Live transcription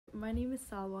my name is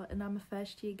Salwa and I'm a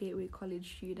first year Gateway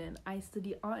College student. I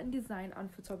study art and design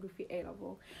and photography A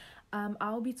level.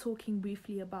 I'll be talking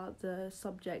briefly about the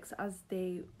subjects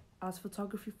as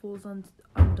photography falls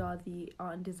under the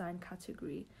art and design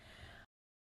category.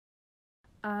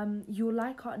 You'll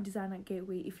like art and design at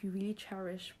Gateway if you really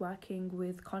cherish working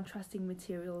with contrasting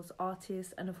materials,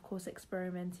 artists, and of course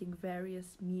experimenting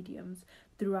various mediums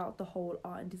throughout the whole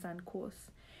art and design course.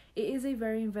 It is a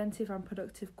very inventive and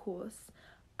productive course.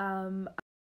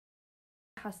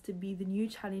 Has to be the new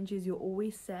challenges you're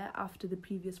always set after the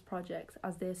previous projects,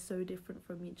 as they're so different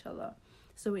from each other,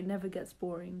 so it never gets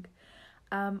boring.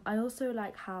 I also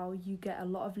like how you get a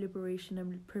lot of liberation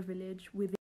and privilege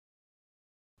within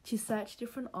to search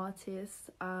different artists,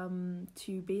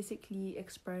 to basically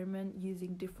experiment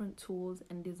using different tools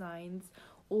and designs,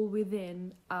 all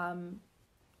within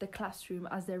the classroom,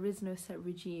 as there is no set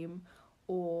regime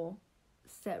or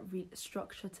set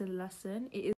structure to the lesson.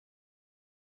 It is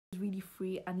really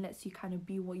free and lets you kind of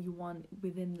be what you want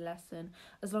within the lesson,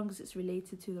 as long as it's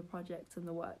related to the project and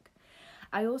the work.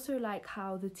 I also like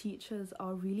how the teachers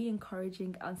are really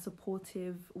encouraging and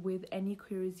supportive with any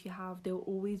queries you have. They'll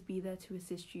always be there to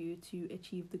assist you to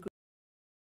achieve the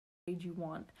grade you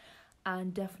want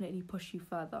and definitely push you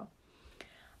further.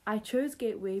 I chose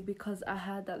Gateway because I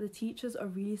heard that the teachers are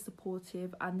really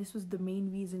supportive, and this was the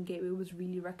main reason Gateway was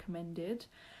really recommended.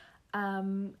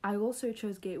 I also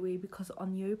chose Gateway because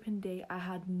on the open day I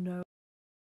had no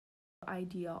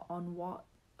idea on what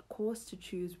course to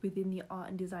choose within the art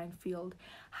and design field.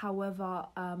 However,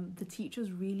 the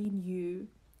teachers really knew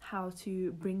how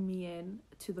to bring me in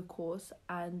to the course,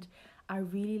 and I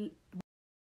really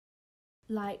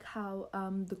like how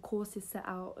the course is set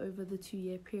out over the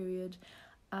 2-year period.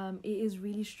 It is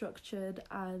really structured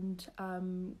and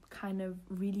kind of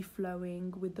really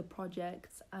flowing with the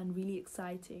projects and really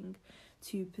exciting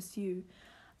to pursue.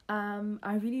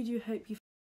 I really do hope you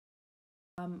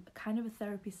kind of a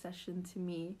therapy session to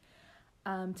me,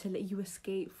 to let you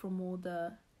escape from all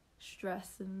the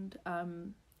stress and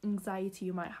anxiety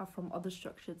you might have from other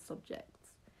structured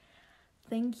subjects.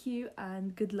 Thank you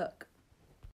and good luck.